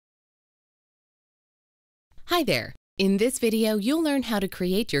Hi there! In this video, you'll learn how to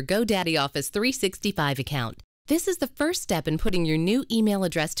create your GoDaddy Office 365 account. This is the first step in putting your new email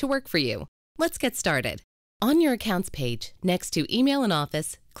address to work for you. Let's get started. On your Accounts page, next to Email and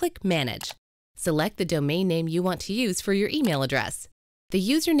Office, click Manage. Select the domain name you want to use for your email address. The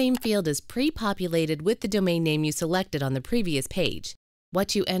username field is pre-populated with the domain name you selected on the previous page.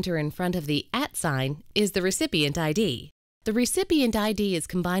 What you enter in front of the @ sign is the recipient ID. The recipient ID is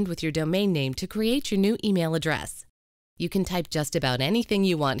combined with your domain name to create your new email address. You can type just about anything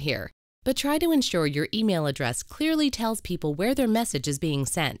you want here, but try to ensure your email address clearly tells people where their message is being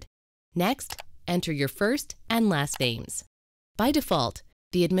sent. Next, enter your first and last names. By default,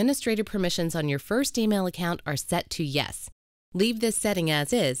 the administrator permissions on your first email account are set to yes. Leave this setting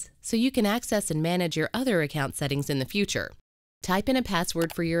as is so you can access and manage your other account settings in the future. Type in a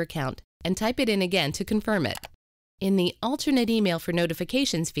password for your account and type it in again to confirm it. In the Alternate Email for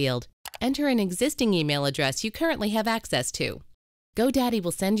Notifications field, enter an existing email address you currently have access to. GoDaddy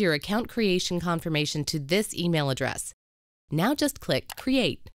will send your account creation confirmation to this email address. Now just click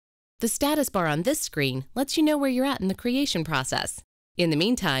Create. The status bar on this screen lets you know where you're at in the creation process. In the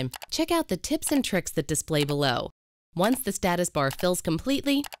meantime, check out the tips and tricks that display below. Once the status bar fills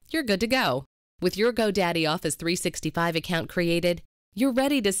completely, you're good to go. With your GoDaddy Office 365 account created, you're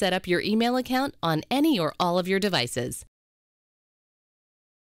ready to set up your email account on any or all of your devices.